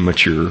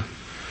immature.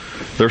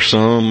 There's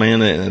some,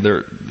 man,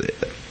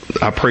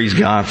 I praise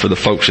God for the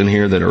folks in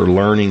here that are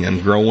learning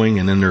and growing,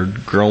 and then they're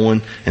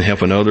growing and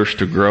helping others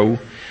to grow.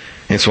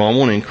 And so I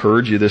want to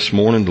encourage you this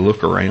morning to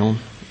look around.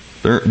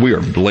 We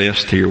are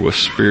blessed here with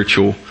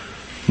spiritual,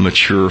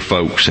 mature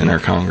folks in our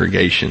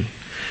congregation.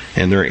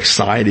 And they're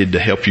excited to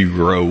help you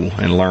grow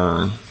and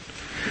learn.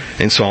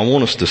 And so I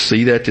want us to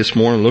see that this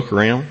morning, look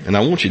around, and I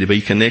want you to be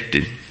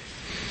connected.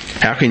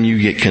 How can you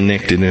get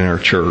connected in our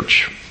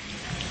church?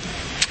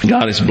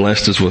 God has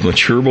blessed us with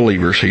mature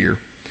believers here.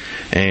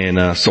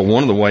 And so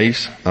one of the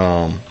ways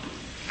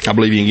I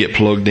believe you can get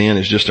plugged in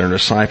is just our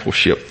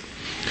discipleship.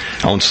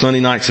 On Sunday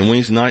nights and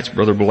Wednesday nights,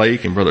 Brother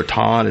Blake and Brother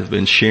Todd have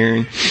been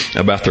sharing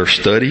about their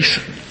studies.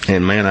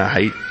 And man, I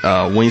hate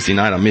Wednesday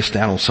night. I missed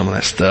out on some of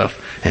that stuff.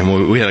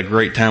 And we had a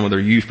great time with our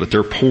youth, but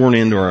they're pouring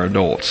into our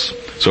adults.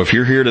 So if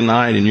you're here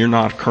tonight and you're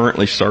not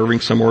currently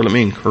serving somewhere, let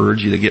me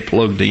encourage you to get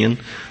plugged in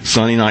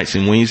Sunday nights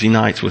and Wednesday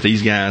nights with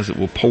these guys that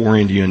will pour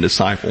into you and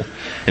disciple.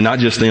 And not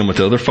just them, but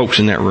the other folks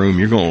in that room.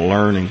 You're going to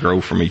learn and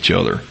grow from each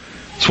other.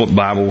 That's what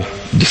Bible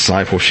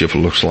discipleship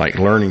looks like,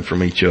 learning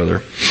from each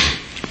other.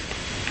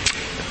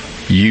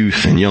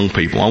 Youth and young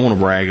people, I want to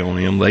brag on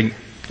them.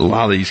 A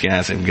lot of these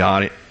guys have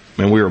got it.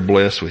 Man, we are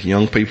blessed with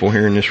young people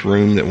here in this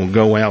room that will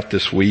go out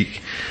this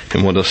week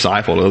and will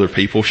disciple other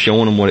people,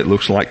 showing them what it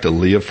looks like to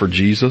live for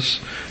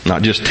Jesus.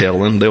 Not just tell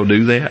them, they'll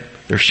do that.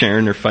 They're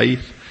sharing their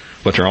faith,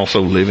 but they're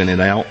also living it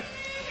out.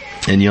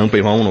 And young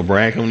people, I want to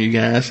brag on you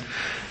guys.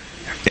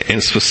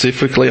 And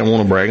specifically, I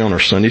want to brag on our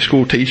Sunday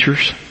school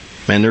teachers.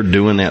 Man, they're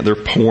doing that. They're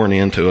pouring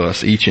into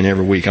us each and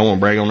every week. I want to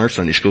brag on our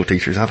Sunday school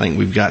teachers. I think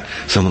we've got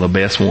some of the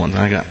best ones.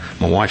 I got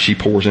my wife, she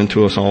pours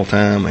into us all the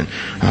time,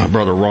 and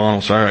Brother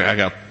Ronald, so I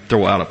got to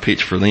throw out a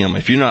pitch for them.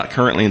 If you're not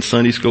currently in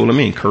Sunday school, let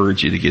me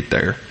encourage you to get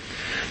there.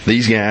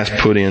 These guys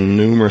put in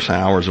numerous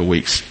hours a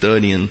week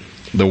studying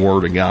the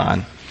Word of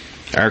God.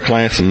 Our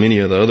class and many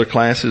of the other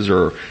classes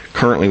are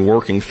currently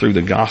working through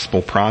the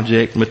Gospel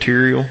Project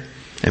material.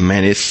 And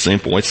man, it's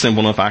simple. It's simple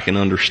enough I can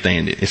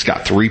understand it. It's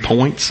got 3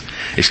 points.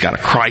 It's got a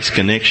Christ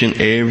connection.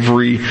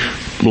 Every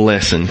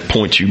lesson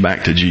points you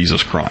back to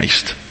Jesus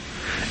Christ.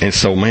 And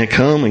so man,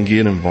 come and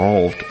get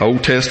involved.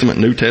 Old Testament,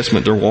 New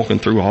Testament, they're walking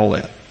through all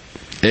that.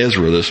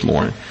 Ezra this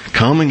morning.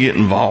 Come and get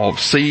involved.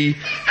 See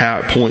how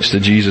it points to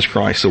Jesus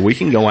Christ so we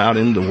can go out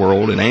into the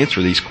world and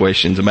answer these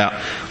questions about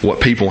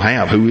what people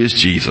have. Who is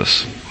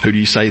Jesus? Who do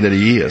you say that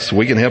He is?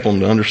 We can help them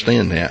to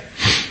understand that.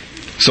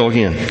 So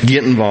again,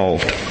 get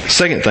involved.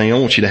 Second thing, I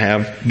want you to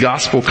have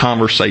gospel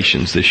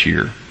conversations this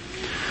year.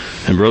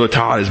 And Brother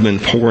Todd has been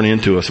pouring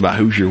into us about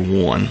who's your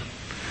one.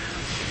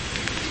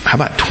 How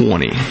about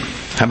 20?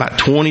 How about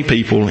 20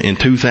 people in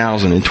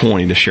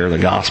 2020 to share the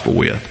gospel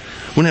with?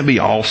 Wouldn't that be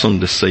awesome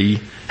to see?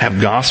 Have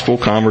gospel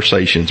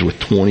conversations with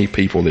 20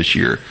 people this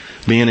year.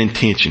 Being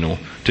intentional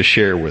to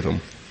share with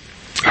them.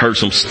 Heard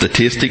some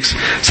statistics,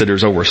 said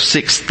there's over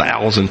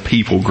 6,000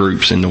 people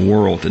groups in the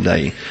world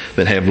today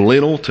that have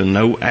little to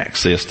no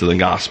access to the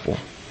gospel.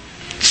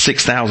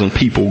 6,000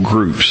 people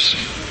groups.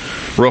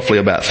 Roughly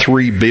about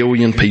 3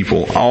 billion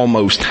people,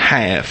 almost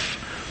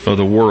half of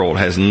the world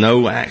has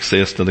no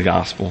access to the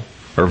gospel,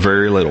 or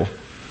very little.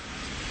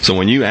 So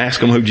when you ask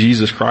them who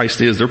Jesus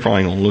Christ is, they're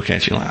probably going to look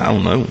at you like, I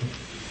don't know.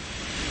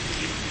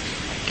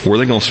 Where are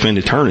they going to spend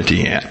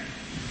eternity at?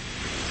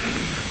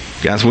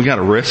 Guys, we got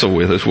to wrestle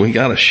with this. We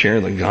got to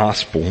share the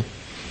gospel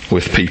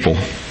with people.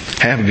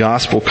 Have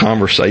gospel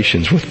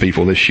conversations with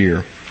people this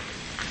year.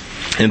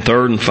 And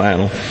third and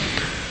final,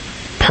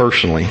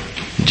 personally,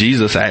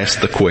 Jesus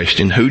asked the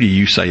question, who do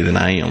you say that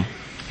I am?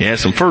 He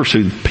asked them first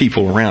who the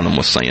people around him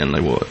was saying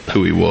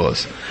who He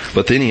was.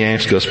 But then He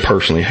asked us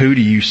personally, who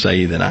do you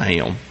say that I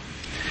am?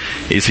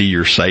 Is He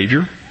your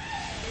Savior?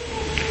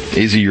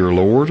 Is He your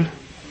Lord?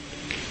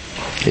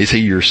 Is He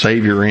your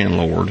Savior and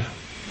Lord?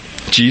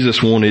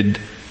 Jesus wanted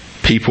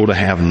people to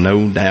have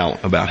no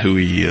doubt about who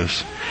He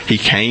is. He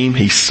came,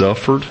 He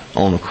suffered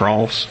on the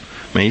cross.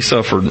 Man, He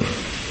suffered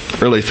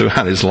really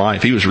throughout His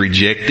life. He was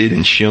rejected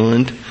and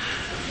shunned,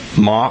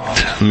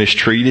 mocked,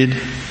 mistreated.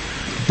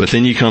 But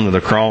then you come to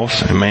the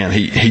cross and man,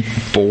 He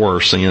bore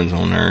our sins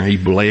on there. He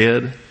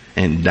bled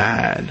and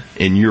died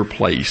in your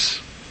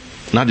place.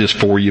 Not just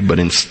for you, but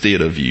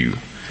instead of you.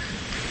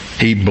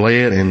 He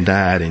bled and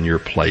died in your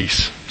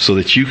place so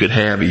that you could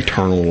have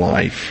eternal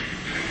life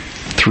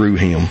through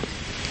Him.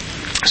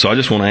 So I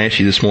just want to ask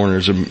you this morning,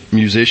 as the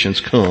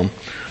musicians come,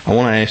 I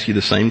want to ask you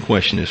the same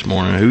question this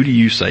morning. Who do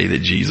you say that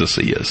Jesus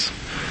is?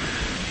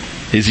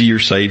 Is He your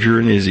Savior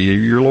and is He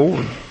your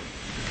Lord?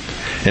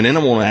 And then I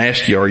want to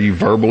ask you, are you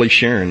verbally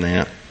sharing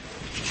that?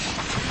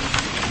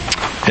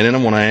 And then I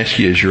want to ask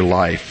you, is your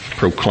life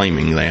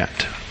proclaiming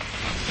that?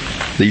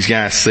 These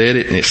guys said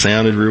it and it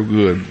sounded real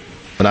good,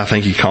 but I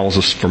think He calls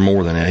us for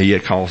more than that. He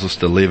calls us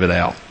to live it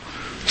out.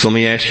 So let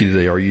me ask you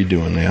today, are you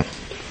doing that?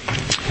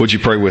 Would you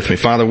pray with me?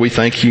 Father, we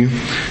thank You,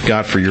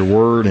 God, for Your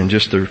word and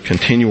just the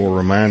continual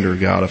reminder,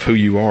 God, of who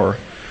You are.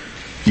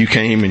 You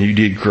came and You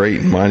did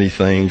great and mighty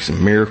things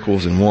and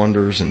miracles and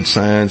wonders and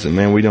signs, and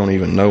man, we don't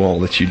even know all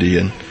that You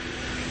did.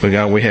 But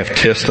God, we have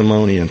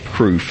testimony and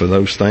proof of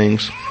those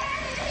things.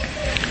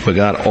 But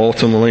God,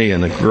 ultimately,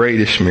 and the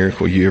greatest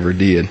miracle You ever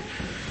did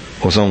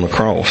was on the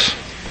cross.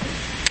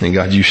 And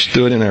God, You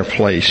stood in our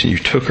place and You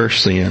took our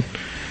sin.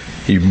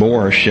 You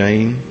bore our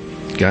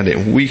shame, God,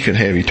 that we could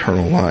have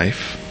eternal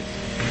life.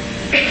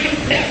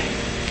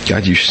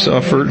 God, You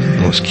suffered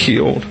and was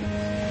killed.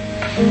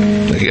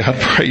 God,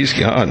 praise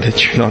God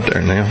that You're not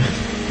there now.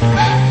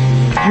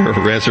 You're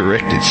a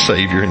resurrected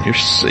Savior and You're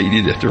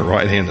seated at the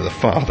right hand of the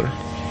Father.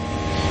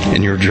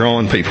 And You're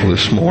drawing people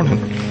this morning.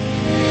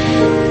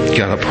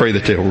 God, I pray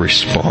that they'll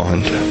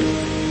respond.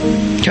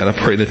 God, I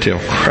pray that they'll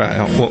cry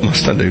out, what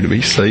must I do to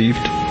be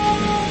saved?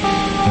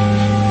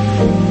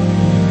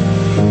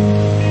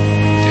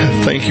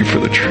 God, thank you for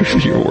the truth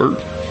of your word.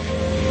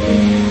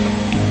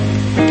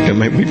 God,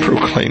 may we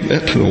proclaim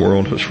that to the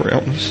world that's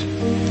around us.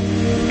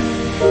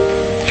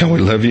 God, we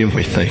love you and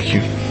we thank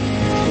you.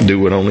 Do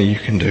what only you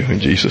can do in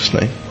Jesus'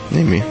 name.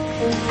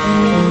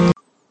 Amen.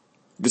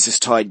 This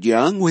is Todd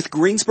Young with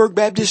Greensburg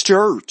Baptist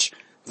Church.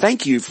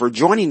 Thank you for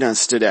joining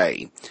us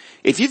today.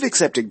 If you've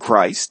accepted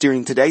Christ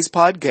during today's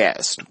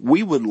podcast,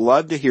 we would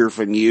love to hear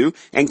from you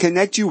and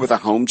connect you with a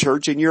home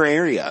church in your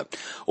area.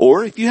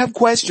 Or if you have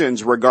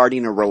questions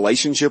regarding a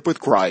relationship with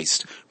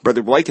Christ,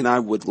 Brother Blake and I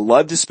would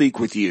love to speak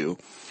with you.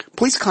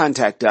 Please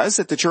contact us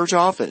at the church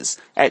office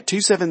at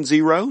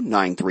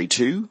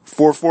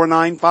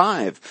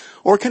 270-932-4495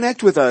 or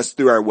connect with us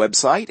through our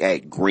website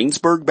at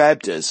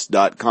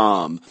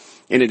greensburgbaptist.com.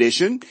 In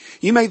addition,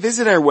 you may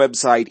visit our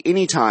website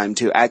anytime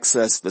to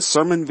access the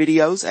sermon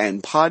videos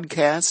and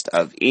podcast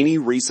of any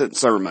recent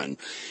sermon.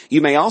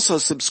 You may also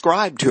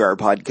subscribe to our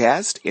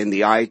podcast in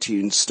the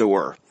iTunes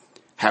store.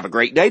 Have a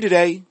great day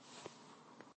today.